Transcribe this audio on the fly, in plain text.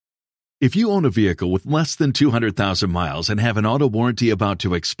If you own a vehicle with less than 200,000 miles and have an auto warranty about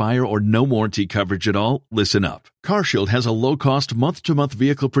to expire or no warranty coverage at all, listen up. CarShield has a low-cost month-to-month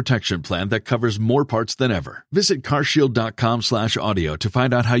vehicle protection plan that covers more parts than ever. Visit carshield.com/audio to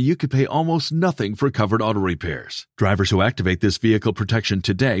find out how you could pay almost nothing for covered auto repairs. Drivers who activate this vehicle protection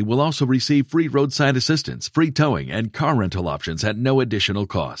today will also receive free roadside assistance, free towing, and car rental options at no additional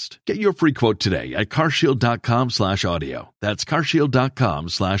cost. Get your free quote today at carshield.com/audio. That's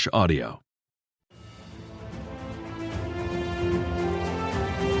carshield.com/audio.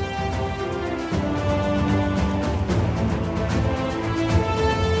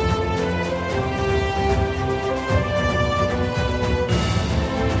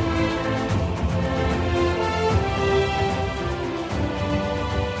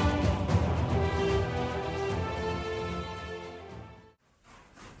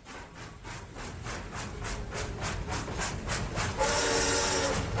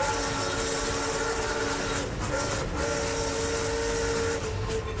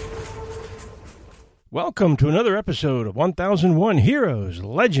 Welcome to another episode of 1001 Heroes,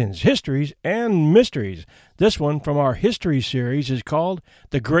 Legends, Histories, and Mysteries. This one from our history series is called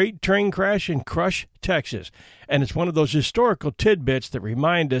The Great Train Crash in Crush, Texas. And it's one of those historical tidbits that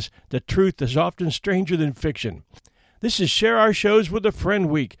remind us that truth is often stranger than fiction. This is Share Our Shows with a Friend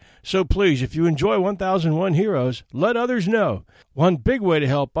Week. So please, if you enjoy 1001 Heroes, let others know. One big way to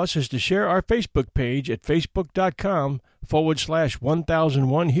help us is to share our Facebook page at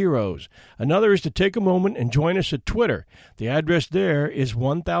facebook.com/1001 Heroes. Another is to take a moment and join us at Twitter. The address there is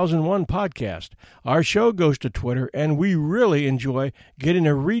 1001 Podcast. Our show goes to Twitter, and we really enjoy getting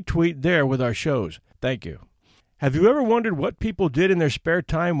a retweet there with our shows. Thank you. Have you ever wondered what people did in their spare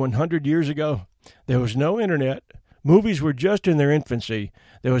time 100 years ago? There was no internet. Movies were just in their infancy.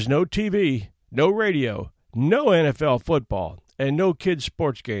 There was no TV, no radio, no NFL football, and no kids'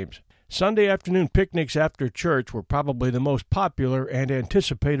 sports games. Sunday afternoon picnics after church were probably the most popular and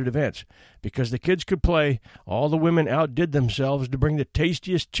anticipated events. Because the kids could play, all the women outdid themselves to bring the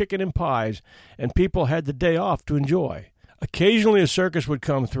tastiest chicken and pies, and people had the day off to enjoy. Occasionally a circus would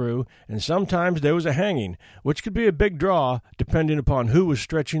come through, and sometimes there was a hanging, which could be a big draw depending upon who was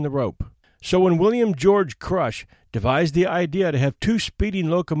stretching the rope. So when William George Crush devised the idea to have two speeding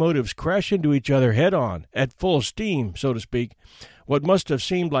locomotives crash into each other head-on, at full steam, so to speak, what must have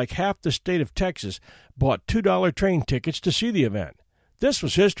seemed like half the state of Texas bought $2 train tickets to see the event. This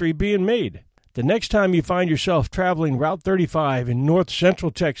was history being made. The next time you find yourself traveling Route 35 in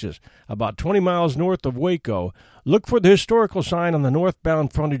north-central Texas, about 20 miles north of Waco, look for the historical sign on the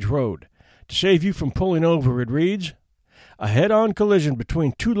northbound frontage road. To save you from pulling over, it reads, "A head-on collision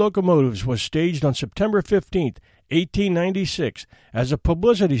between two locomotives was staged on September 15, 1896, as a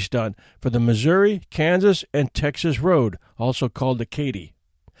publicity stunt for the Missouri, Kansas, and Texas Road, also called the Katy.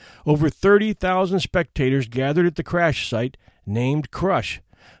 Over 30,000 spectators gathered at the crash site, named Crush,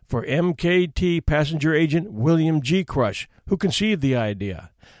 for MKT passenger agent William G. Crush, who conceived the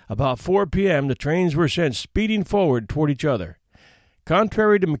idea. About 4 p.m., the trains were sent speeding forward toward each other.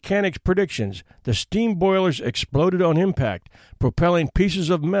 Contrary to mechanics' predictions, the steam boilers exploded on impact, propelling pieces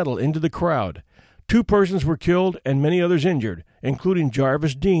of metal into the crowd. 2 persons were killed and many others injured, including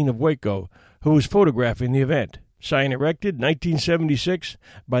Jarvis Dean of Waco, who was photographing the event. Sign erected 1976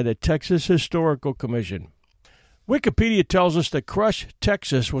 by the Texas Historical Commission." Wikipedia tells us that Crush,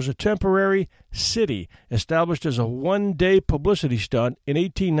 Texas was a temporary city established as a one-day publicity stunt in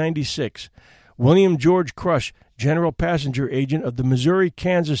 1896. William George Crush, general passenger agent of the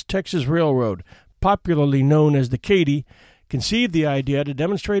Missouri-Kansas-Texas Railroad, popularly known as the Katy, conceived the idea to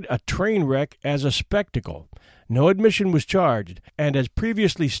demonstrate a train wreck as a spectacle. No admission was charged, and as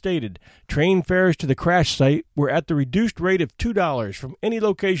previously stated, train fares to the crash site were at the reduced rate of $2 from any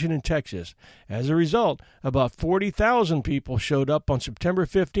location in Texas. As a result, about 40,000 people showed up on September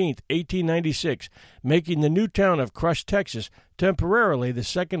 15, 1896, making the new town of Crush, Texas, temporarily the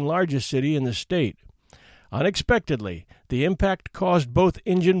second largest city in the state. Unexpectedly, the impact caused both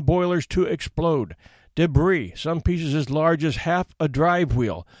engine boilers to explode. Debris, some pieces as large as half a drive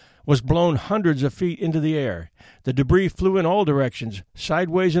wheel, was blown hundreds of feet into the air. The debris flew in all directions,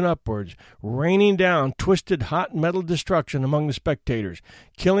 sideways and upwards, raining down twisted hot metal destruction among the spectators,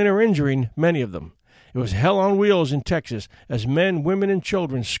 killing or injuring many of them. It was hell on wheels in Texas as men, women, and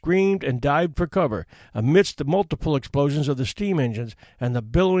children screamed and dived for cover amidst the multiple explosions of the steam engines and the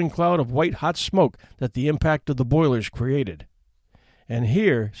billowing cloud of white-hot smoke that the impact of the boilers created. And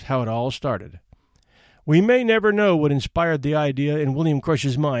here's how it all started. We may never know what inspired the idea in William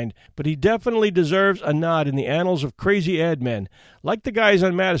Crush's mind, but he definitely deserves a nod in the annals of crazy ad men, like the guys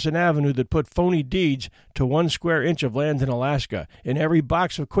on Madison Avenue that put phony deeds to 1 square inch of land in Alaska in every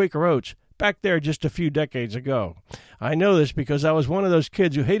box of Quaker Oats back there just a few decades ago. I know this because I was one of those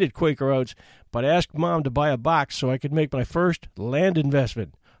kids who hated Quaker Oats, but asked Mom to buy a box so I could make my first land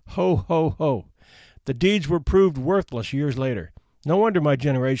investment. Ho, ho, ho. The deeds were proved worthless years later. No wonder my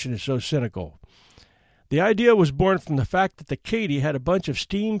generation is so cynical. The idea was born from the fact that the Katy had a bunch of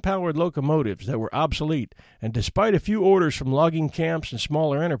steam-powered locomotives that were obsolete, and despite a few orders from logging camps and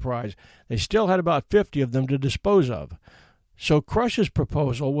smaller enterprise, they still had about 50 of them to dispose of. So Crush's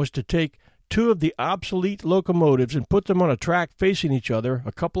proposal was to take 2 of the obsolete locomotives and put them on a track facing each other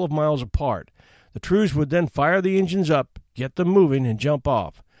a couple of miles apart. The crews would then fire the engines up, get them moving, and jump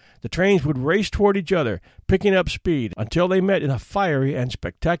off. The trains would race toward each other, picking up speed, until they met in a fiery and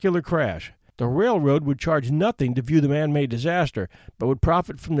spectacular crash. The railroad would charge nothing to view the man-made disaster, but would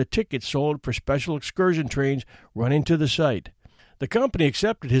profit from the tickets sold for special excursion trains running to the site. The company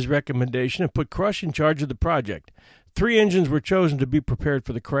accepted his recommendation and put Crush in charge of the project. 3 engines were chosen to be prepared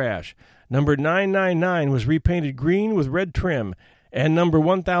for the crash. Number 999 was repainted green with red trim, and number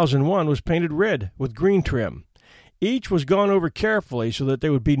 1001 was painted red with green trim. Each was gone over carefully so that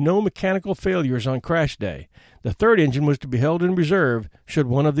there would be no mechanical failures on crash day. The 3rd engine was to be held in reserve should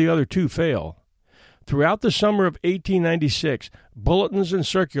one of the other 2 fail. Throughout the summer of 1896, bulletins and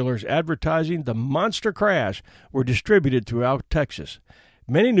circulars advertising the monster crash were distributed throughout Texas.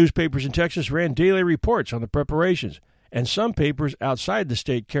 Many newspapers in Texas ran daily reports on the preparations, and some papers outside the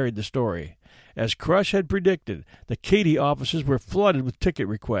state carried the story. As Crush had predicted, the Katy offices were flooded with ticket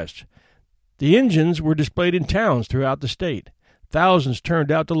requests. The engines were displayed in towns throughout the state. Thousands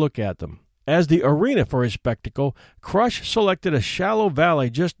turned out to look at them. As the arena for his spectacle, Crush selected a shallow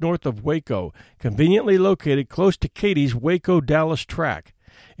valley just north of Waco, conveniently located close to Katy's Waco-Dallas track.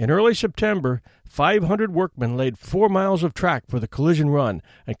 In early September, 500 workmen laid 4 miles of track for the collision run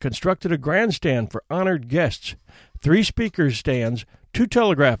and constructed a grandstand for honored guests, 3 speakers stands, 2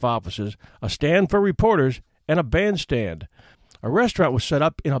 telegraph offices, a stand for reporters, and a bandstand. A restaurant was set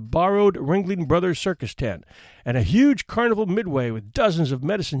up in a borrowed Ringling Brothers circus tent, and a huge carnival midway with dozens of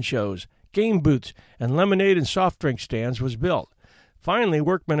medicine shows, game booths, and lemonade and soft drink stands was built. Finally,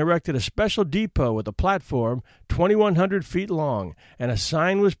 workmen erected a special depot with a platform 2,100 feet long, and a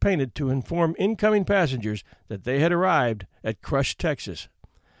sign was painted to inform incoming passengers that they had arrived at Crush, Texas.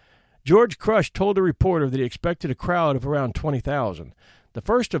 George Crush told a reporter that he expected a crowd of around 20,000. The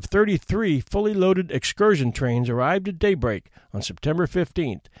first of 33 fully loaded excursion trains arrived at daybreak on September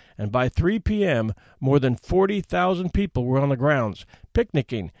 15th, and by 3 p.m., more than 40,000 people were on the grounds,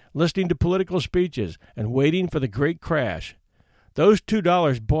 picnicking, listening to political speeches, and waiting for the great crash. Those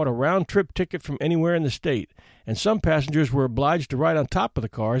 $2 bought a round-trip ticket from anywhere in the state, and some passengers were obliged to ride on top of the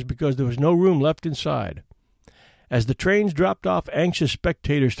cars because there was no room left inside. As the trains dropped off anxious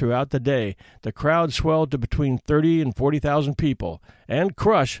spectators throughout the day, the crowd swelled to between 30,000 and 40,000 people, and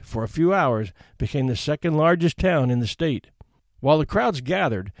Crush, for a few hours, became the second-largest town in the state. While the crowds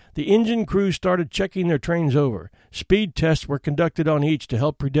gathered, the engine crews started checking their trains over. Speed tests were conducted on each to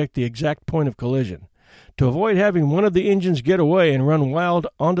help predict the exact point of collision. To avoid having one of the engines get away and run wild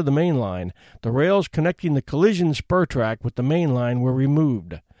onto the main line, the rails connecting the collision spur track with the main line were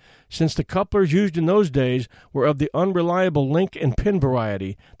removed. Since the couplers used in those days were of the unreliable link and pin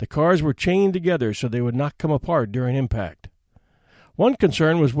variety, the cars were chained together so they would not come apart during impact. One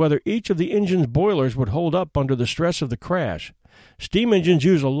concern was whether each of the engine's boilers would hold up under the stress of the crash. Steam engines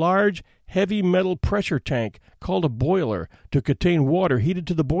use a large, heavy metal pressure tank called a boiler to contain water heated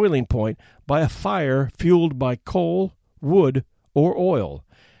to the boiling point by a fire fueled by coal, wood, or oil.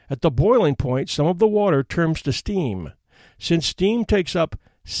 At the boiling point, some of the water turns to steam. Since steam takes up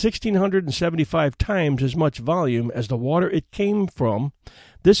 1,675 times as much volume as the water it came from,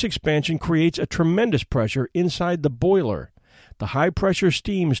 this expansion creates a tremendous pressure inside the boiler. The high-pressure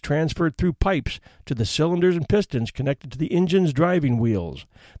steam is transferred through pipes to the cylinders and pistons connected to the engine's driving wheels.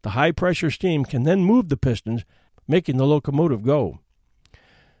 The high-pressure steam can then move the pistons, making the locomotive go.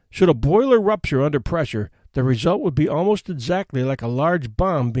 Should a boiler rupture under pressure, the result would be almost exactly like a large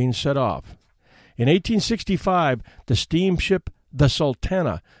bomb being set off. In 1865, the steamship the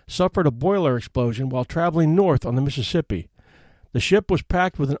Sultana suffered a boiler explosion while traveling north on the Mississippi. The ship was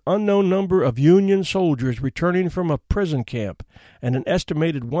packed with an unknown number of Union soldiers returning from a prison camp, and an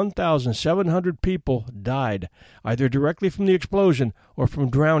estimated 1,700 people died, either directly from the explosion or from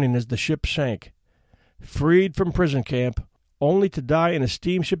drowning as the ship sank. Freed from prison camp, only to die in a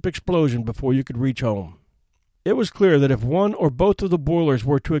steamship explosion before you could reach home. It was clear that if one or both of the boilers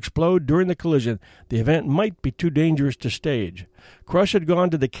were to explode during the collision, the event might be too dangerous to stage. Crush had gone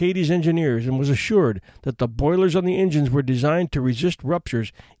to the Katie's engineers and was assured that the boilers on the engines were designed to resist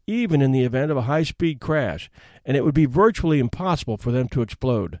ruptures even in the event of a high-speed crash, and it would be virtually impossible for them to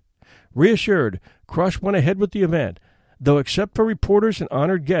explode. Reassured, Crush went ahead with the event, though except for reporters and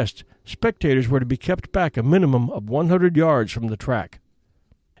honored guests, spectators were to be kept back a minimum of 100 yards from the track.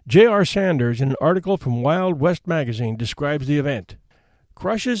 J.R. Sanders, in an article from Wild West magazine, describes the event.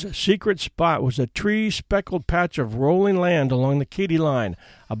 Crush's secret spot was a tree-speckled patch of rolling land along the Katy line,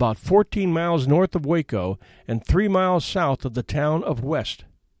 about 14 miles north of Waco and 3 miles south of the town of West.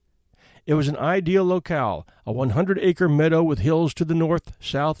 It was an ideal locale, a 100-acre meadow with hills to the north,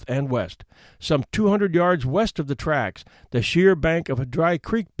 south, and west. Some 200 yards west of the tracks, the sheer bank of a dry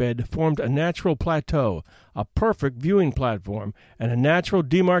creek bed formed a natural plateau, a perfect viewing platform, and a natural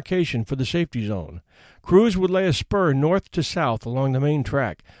demarcation for the safety zone. Crews would lay a spur north to south along the main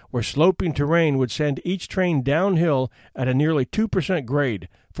track, where sloping terrain would send each train downhill at a nearly 2% grade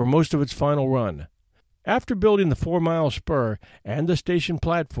for most of its final run. After building the 4-mile spur and the station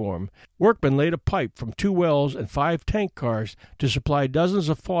platform, workmen laid a pipe from 2 wells and 5 tank cars to supply dozens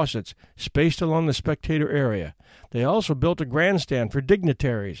of faucets spaced along the spectator area. They also built a grandstand for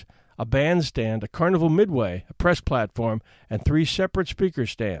dignitaries, a bandstand, a carnival midway, a press platform, and 3 separate speaker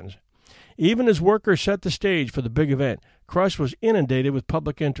stands. Even as workers set the stage for the big event, Crush was inundated with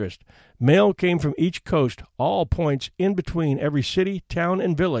public interest. Mail came from each coast, all points in between every city, town,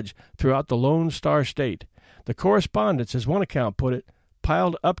 and village throughout the Lone Star State. The correspondence, as one account put it,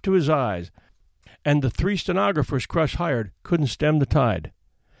 piled up to his eyes, and the 3 stenographers Crush hired couldn't stem the tide.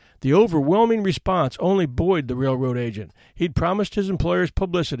 The overwhelming response only buoyed the railroad agent. He'd promised his employers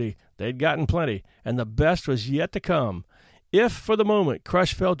publicity. They'd gotten plenty, and the best was yet to come. If, for the moment,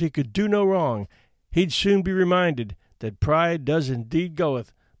 Crush felt he could do no wrong, he'd soon be reminded that pride does indeed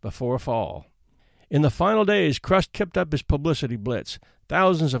goeth before a fall. In the final days, Crush kept up his publicity blitz.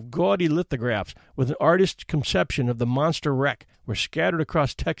 Thousands of gaudy lithographs with an artist's conception of the monster wreck were scattered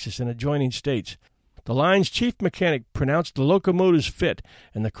across Texas and adjoining states. The line's chief mechanic pronounced the locomotives fit,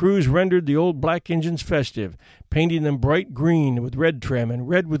 and the crews rendered the old black engines festive, painting them bright green with red trim and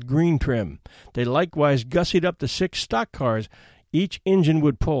red with green trim. They likewise gussied up the 6 stock cars each engine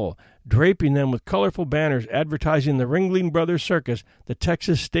would pull, draping them with colorful banners advertising the Ringling Brothers Circus, the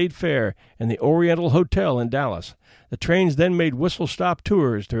Texas State Fair, and the Oriental Hotel in Dallas. The trains then made whistle-stop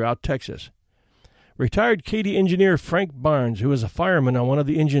tours throughout Texas. Retired Katy engineer Frank Barnes, who was a fireman on one of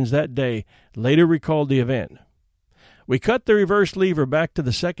the engines that day, later recalled the event. "We cut the reverse lever back to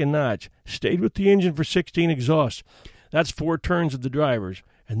the second notch, stayed with the engine for 16 exhausts. That's 4 turns of the drivers,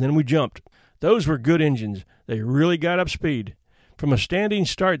 and then we jumped. Those were good engines. They really got up speed. From a standing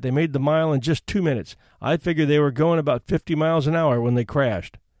start, they made the mile in just 2 minutes. I figured they were going about 50 miles an hour when they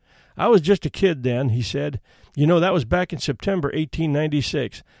crashed. I was just a kid then," he said. "You know, that was back in September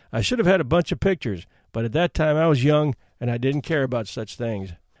 1896. I should have had a bunch of pictures, but at that time I was young and I didn't care about such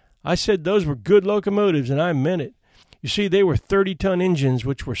things. I said those were good locomotives, and I meant it. You see, they were 30-ton engines,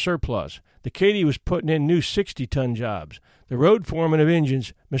 which were surplus. The Katy was putting in new 60-ton jobs. The road foreman of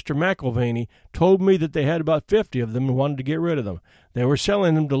engines, Mr. McIlvaney, told me that they had about 50 of them and wanted to get rid of them. They were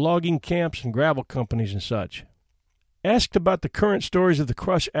selling them to logging camps and gravel companies and such." Asked about the current stories of the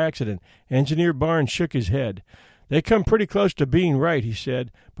Crush accident, Engineer Barnes shook his head. "They come pretty close to being right," he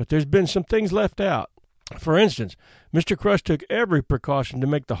said, "but there's been some things left out. For instance, Mr. Crush took every precaution to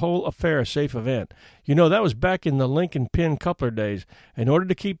make the whole affair a safe event. You know, that was back in the Lincoln pin coupler days. In order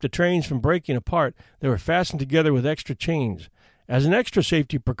to keep the trains from breaking apart, they were fastened together with extra chains. As an extra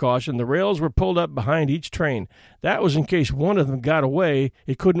safety precaution, the rails were pulled up behind each train. That was in case one of them got away,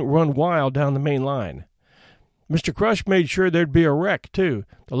 it couldn't run wild down the main line. Mr. Crush made sure there'd be a wreck, too.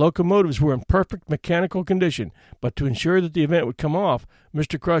 The locomotives were in perfect mechanical condition, but to ensure that the event would come off,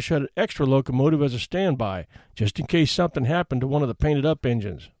 Mr. Crush had an extra locomotive as a standby, just in case something happened to one of the painted-up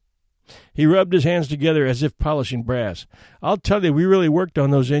engines." He rubbed his hands together as if polishing brass. "I'll tell you, we really worked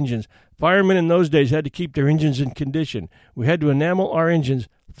on those engines. Firemen in those days had to keep their engines in condition. We had to enamel our engines,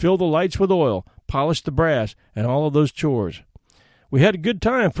 fill the lights with oil, polish the brass, and all of those chores. We had a good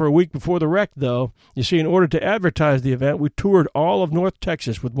time for a week before the wreck, though. You see, in order to advertise the event, we toured all of North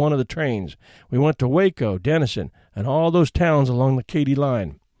Texas with one of the trains. We went to Waco, Denison, and all those towns along the Katy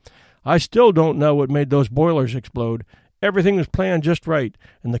line. I still don't know what made those boilers explode. Everything was planned just right,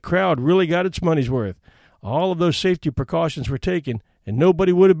 and the crowd really got its money's worth. All of those safety precautions were taken, and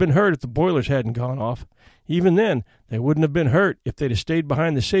nobody would have been hurt if the boilers hadn't gone off. Even then, they wouldn't have been hurt if they'd have stayed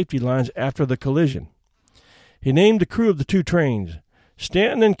behind the safety lines after the collision." He named the crew of the 2 trains.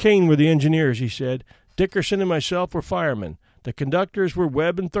 "Stanton and Kane were the engineers," he said. Dickerson and myself were firemen. The conductors were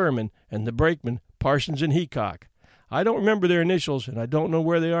Webb and Thurman, and the brakemen, Parsons and Heacock. I don't remember their initials, and I don't know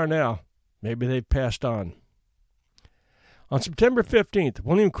where they are now. Maybe they've passed on. On September 15th,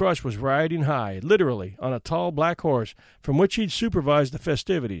 William Crush was riding high, literally, on a tall black horse from which he'd supervised the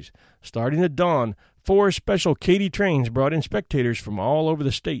festivities. Starting at dawn, 4 special Katy trains brought in spectators from all over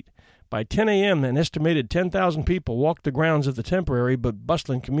the state. By 10 a.m., an estimated 10,000 people walked the grounds of the temporary but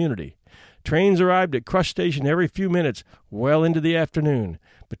bustling community. Trains arrived at Crush Station every few minutes, well into the afternoon.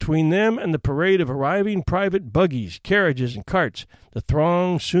 Between them and the parade of arriving private buggies, carriages, and carts, the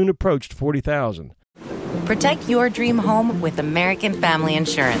throng soon approached 40,000. Protect your dream home with American Family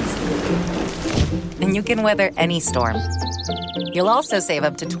Insurance. And you can weather any storm. You'll also save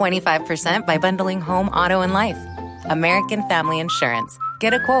up to 25% by bundling home, auto, and life. American Family Insurance.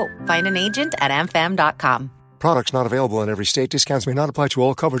 Get a quote. Find an agent at amfam.com. Products not available in every state. Discounts may not apply to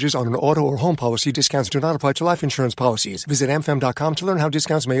all coverages on an auto or home policy. Discounts do not apply to life insurance policies. Visit amfam.com to learn how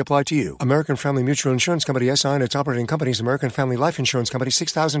discounts may apply to you. American Family Mutual Insurance Company, SI, and its operating companies, American Family Life Insurance Company,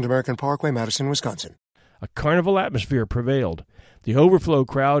 6000 American Parkway, Madison, Wisconsin. A carnival atmosphere prevailed. The overflow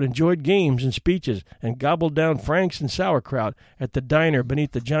crowd enjoyed games and speeches and gobbled down franks and sauerkraut at the diner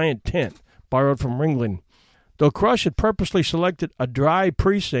beneath the giant tent borrowed from Ringling. Though Crush had purposely selected a dry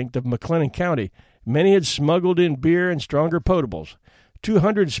precinct of McLennan County, many had smuggled in beer and stronger potables.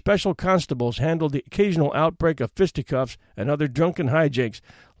 200 special constables handled the occasional outbreak of fisticuffs and other drunken hijinks,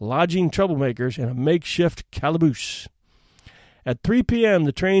 lodging troublemakers in a makeshift calaboose. At 3 p.m.,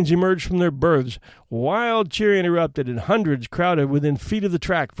 the trains emerged from their berths. Wild cheering erupted, and hundreds crowded within feet of the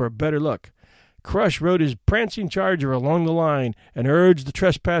track for a better look. Crush rode his prancing charger along the line and urged the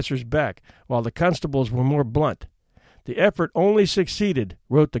trespassers back, while the constables were more blunt. The effort only succeeded,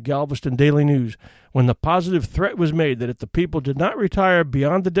 wrote the Galveston Daily News, when the positive threat was made that if the people did not retire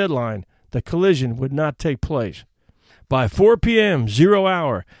beyond the deadline, the collision would not take place. By 4 p.m., 0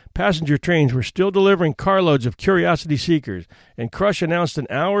 hour, passenger trains were still delivering carloads of curiosity seekers, and Crush announced an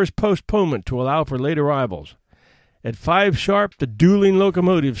hour's postponement to allow for late arrivals. At 5 sharp, the dueling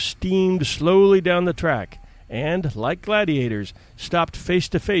locomotives steamed slowly down the track and, like gladiators, stopped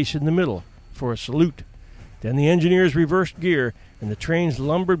face-to-face in the middle for a salute. Then the engineers reversed gear, and the trains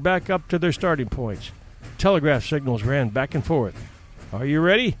lumbered back up to their starting points. Telegraph signals ran back and forth. "Are you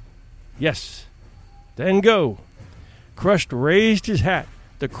ready?" "Yes." "Then go." Crush raised his hat.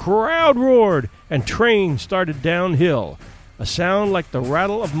 The crowd roared, and trains started downhill. A sound like the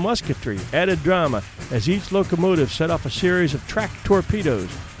rattle of musketry added drama as each locomotive set off a series of track torpedoes,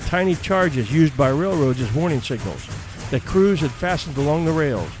 tiny charges used by railroads as warning signals, that crews had fastened along the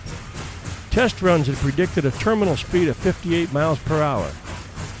rails. Test runs had predicted a terminal speed of 58 miles per hour.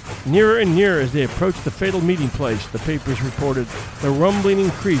 Nearer and nearer as they approached the fatal meeting place, the papers reported, the rumbling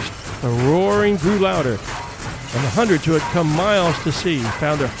increased, the roaring grew louder, and the hundreds who had come miles to see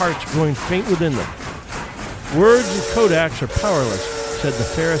found their hearts growing faint within them. Words and Kodaks are powerless, said the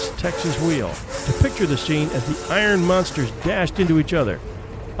Ferris Texas wheel, to picture the scene as the iron monsters dashed into each other.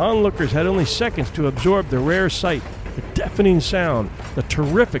 Onlookers had only seconds to absorb the rare sight, the deafening sound, the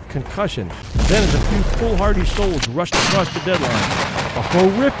terrific concussion. Then as a few foolhardy souls rushed across the deadline, a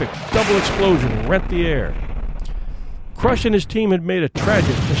horrific double explosion rent the air. Crush and his team had made a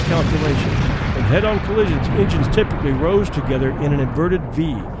tragic miscalculation. In head-on collisions, engines typically rose together in an inverted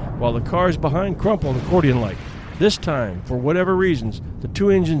V, while the cars behind crumpled accordion-like. This time, for whatever reasons, the two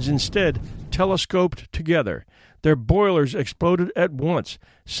engines instead telescoped together. Their boilers exploded at once,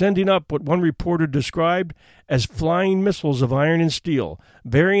 sending up what one reporter described as flying missiles of iron and steel,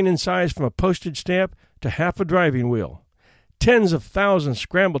 varying in size from a postage stamp to half a driving wheel. Tens of thousands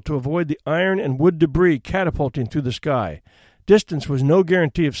scrambled to avoid the iron and wood debris catapulting through the sky. Distance was no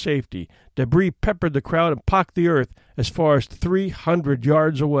guarantee of safety. Debris peppered the crowd and pocked the earth as far as 300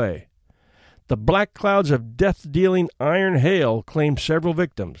 yards away. The black clouds of death-dealing iron hail claimed several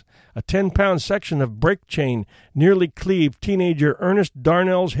victims. A 10-pound section of brake chain nearly cleaved teenager Ernest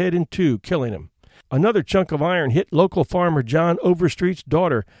Darnell's head in two, killing him. Another chunk of iron hit local farmer John Overstreet's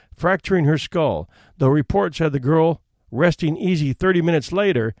daughter, fracturing her skull, though reports had the girl resting easy 30 minutes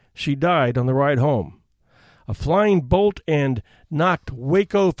later. She died on the ride home. A flying bolt and knocked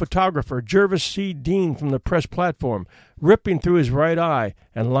Waco photographer Jervis C. Dean from the press platform, ripping through his right eye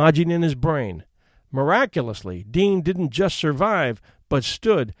and lodging in his brain. Miraculously, Dean didn't just survive, but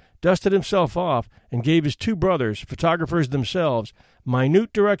stood, dusted himself off, and gave his two brothers, photographers themselves,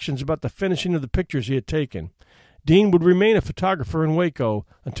 minute directions about the finishing of the pictures he had taken. Dean would remain a photographer in Waco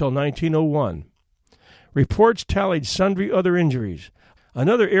until 1901. Reports tallied sundry other injuries.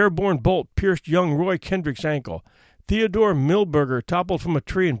 Another airborne bolt pierced young Roy Kendrick's ankle. Theodore Milberger toppled from a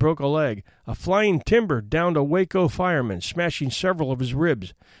tree and broke a leg. A flying timber downed a Waco fireman, smashing several of his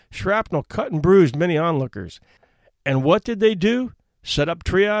ribs. Shrapnel cut and bruised many onlookers. And what did they do? Set up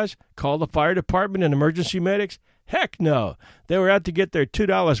triage? Call the fire department and emergency medics? Heck no! They were out to get their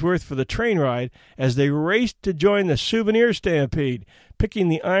 $2 worth for the train ride as they raced to join the souvenir stampede, picking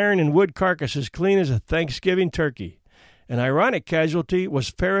the iron and wood carcasses clean as a Thanksgiving turkey. An ironic casualty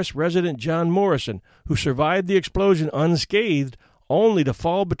was Ferris resident John Morrison, who survived the explosion unscathed, only to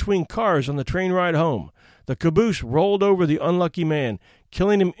fall between cars on the train ride home. The caboose rolled over the unlucky man,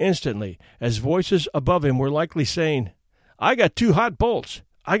 killing him instantly, as voices above him were likely saying, "I got 2 hot bolts.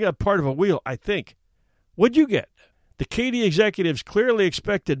 I got part of a wheel, I think. What'd you get?" The Katy executives clearly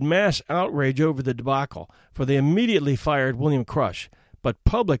expected mass outrage over the debacle, for they immediately fired William Crush. But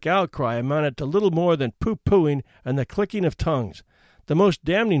public outcry amounted to little more than pooh-poohing and the clicking of tongues. The most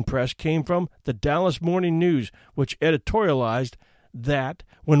damning press came from the Dallas Morning News, which editorialized that,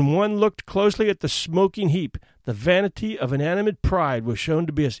 when one looked closely at the smoking heap, the vanity of inanimate pride was shown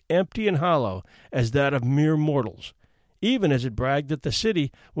to be as empty and hollow as that of mere mortals, even as it bragged that the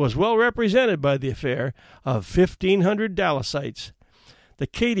city was well represented by the affair of 1,500 Dallasites. The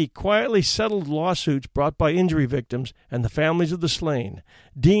Katy quietly settled lawsuits brought by injury victims and the families of the slain.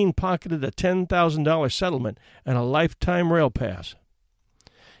 Dean pocketed a $10,000 settlement and a lifetime rail pass.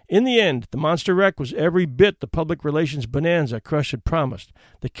 In the end, the monster wreck was every bit the public relations bonanza Crush had promised.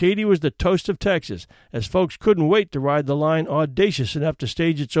 The Katy was the toast of Texas, as folks couldn't wait to ride the line audacious enough to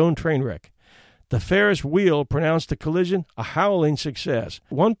stage its own train wreck. The Ferris wheel pronounced the collision a howling success.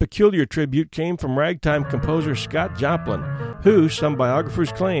 One peculiar tribute came from ragtime composer Scott Joplin, who, some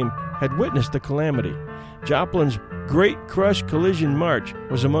biographers claim, had witnessed the calamity. Joplin's Great Crush Collision March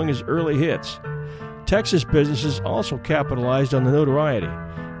was among his early hits. Texas businesses also capitalized on the notoriety.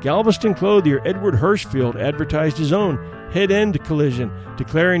 Galveston clothier Edward Hirschfield advertised his own head-end collision,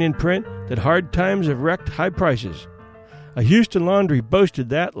 declaring in print that hard times have wrecked high prices. A Houston laundry boasted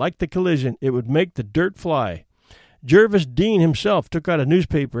that, like the collision, it would make the dirt fly. Jervis Dean himself took out a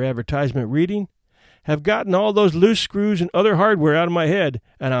newspaper advertisement reading, "Have gotten all those loose screws and other hardware out of my head,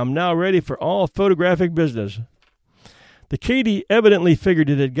 and I'm now ready for all photographic business." The Katy evidently figured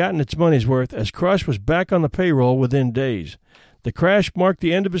it had gotten its money's worth, as Crush was back on the payroll within days. The crash marked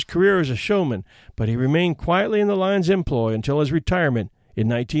the end of his career as a showman, but he remained quietly in the line's employ until his retirement in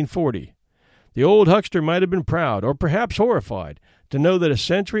 1940. The old huckster might have been proud, or perhaps horrified, to know that a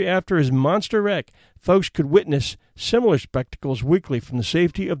century after his monster wreck, folks could witness similar spectacles weekly from the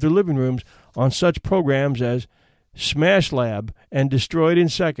safety of their living rooms on such programs as Smash Lab and Destroyed in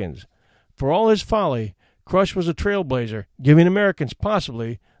Seconds. For all his folly, Crush was a trailblazer, giving Americans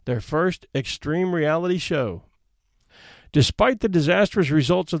possibly their first extreme reality show. Despite the disastrous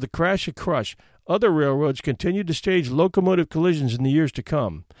results of the crash at Crush, other railroads continued to stage locomotive collisions in the years to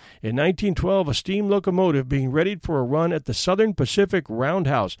come. In 1912, a steam locomotive being readied for a run at the Southern Pacific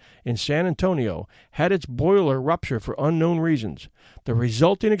Roundhouse in San Antonio had its boiler rupture for unknown reasons. The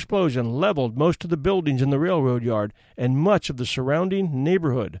resulting explosion leveled most of the buildings in the railroad yard and much of the surrounding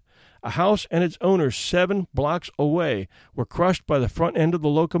neighborhood. A house and its owners 7 blocks away were crushed by the front end of the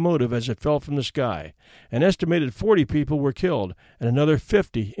locomotive as it fell from the sky. An estimated 40 people were killed and another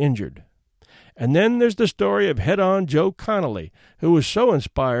 50 injured. And then there's the story of Head-On Joe Connolly, who was so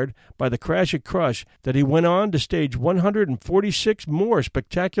inspired by the crash at Crush that he went on to stage 146 more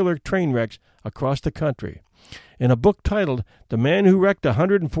spectacular train wrecks across the country. In a book titled The Man Who Wrecked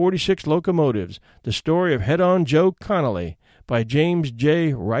 146 Locomotives, The Story of Head-On Joe Connolly, by James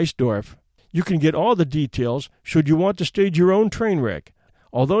J. Reisdorf, you can get all the details should you want to stage your own train wreck.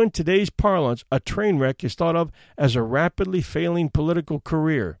 Although in today's parlance, a train wreck is thought of as a rapidly failing political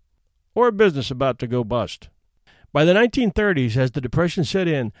career, or a business about to go bust. By the 1930s, as the Depression set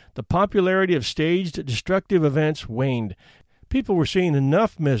in, the popularity of staged destructive events waned. People were seeing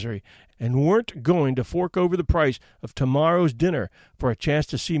enough misery and weren't going to fork over the price of tomorrow's dinner for a chance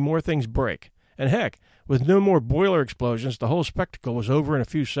to see more things break. And heck, with no more boiler explosions, the whole spectacle was over in a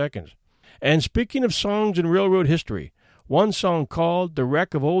few seconds. And speaking of songs in railroad history, one song called The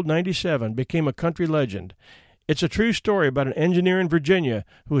Wreck of Old 97 became a country legend. It's a true story about an engineer in Virginia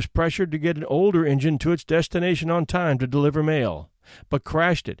who was pressured to get an older engine to its destination on time to deliver mail, but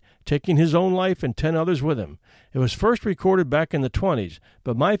crashed it, taking his own life and 10 others with him. It was first recorded back in the 20s,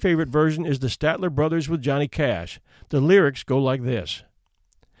 but my favorite version is the Statler Brothers with Johnny Cash. The lyrics go like this.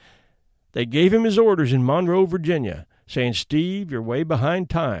 They gave him his orders in Monroe, Virginia, saying, "Steve, you're way behind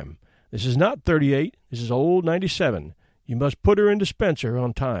time. This is not 38, this is old 97. You must put her into Spencer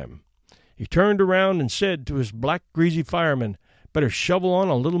on time." He turned around and said to his black, greasy fireman, "Better shovel on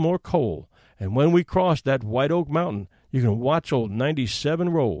a little more coal." And when we cross that White Oak Mountain, you can watch old 97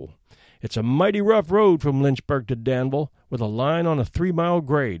 roll. It's a mighty rough road from Lynchburg to Danville with a line on a 3-mile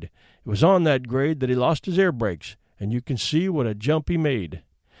grade. It was on that grade that he lost his air brakes, and you can see what a jump he made.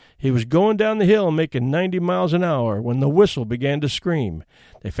 He was going down the hill making 90 miles an hour when the whistle began to scream.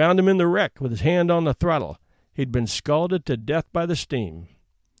 They found him in the wreck with his hand on the throttle. He'd been scalded to death by the steam.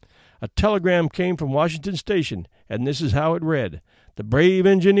 A telegram came from Washington Station, and this is how it read. The brave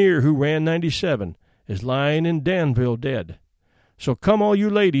engineer who ran 97 is lying in Danville dead. So come all you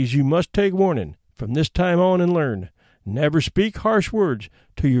ladies, you must take warning from this time on and learn. Never speak harsh words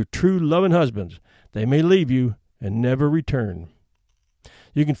to your true loving husbands. They may leave you and never return.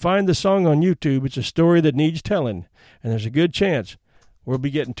 You can find the song on YouTube. It's a story that needs telling, and there's a good chance we'll be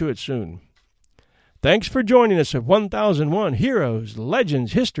getting to it soon. Thanks for joining us at 1001 Heroes,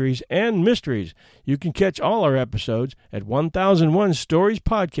 Legends, Histories, and Mysteries. You can catch all our episodes at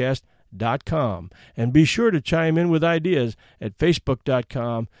 1001storiespodcast.com. And be sure to chime in with ideas at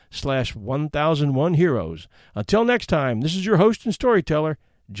facebook.com/1001heroes. Until next time, this is your host and storyteller,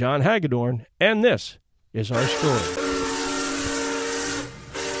 John Hagedorn, and this is our story.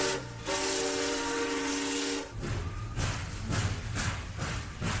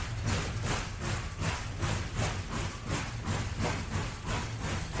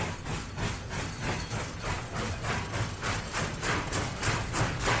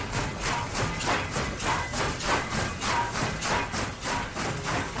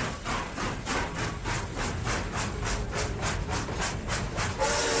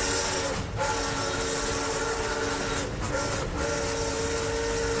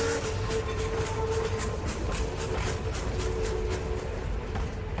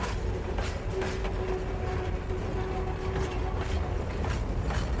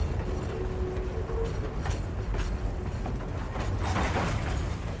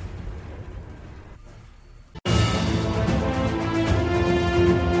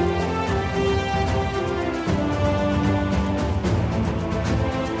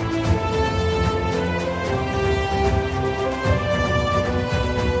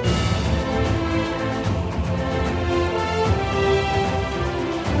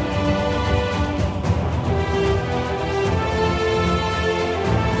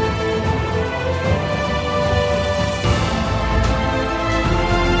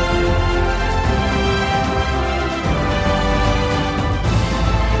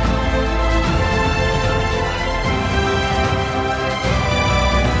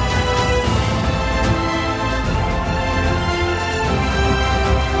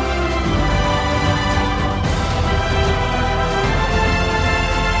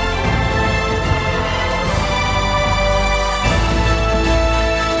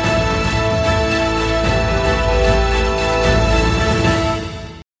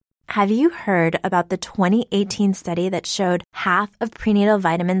 Have you heard about the 2018 study that showed half of prenatal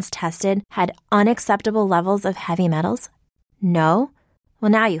vitamins tested had unacceptable levels of heavy metals? No? Well,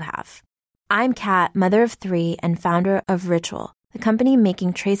 now you have. I'm Kat, mother of 3 and founder of Ritual, the company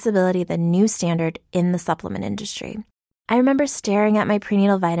making traceability the new standard in the supplement industry. I remember staring at my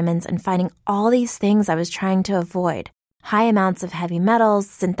prenatal vitamins and finding all these things I was trying to avoid. High amounts of heavy metals,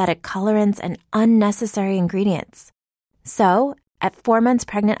 synthetic colorants, and unnecessary ingredients. So, at 4 months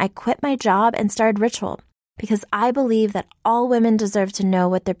pregnant, I quit my job and started Ritual because I believe that all women deserve to know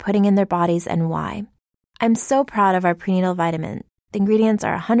what they're putting in their bodies and why. I'm so proud of our prenatal vitamin. The ingredients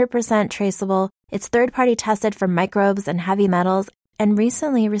are 100% traceable, it's third-party tested for microbes and heavy metals, and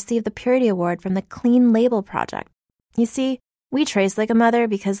recently received the Purity Award from the Clean Label Project. You see, we trace like a mother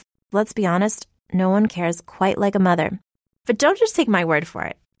because, let's be honest, no one cares quite like a mother. But don't just take my word for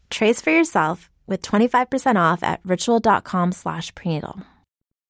it. Trace for yourself with 25% off at ritual.com/prenatal.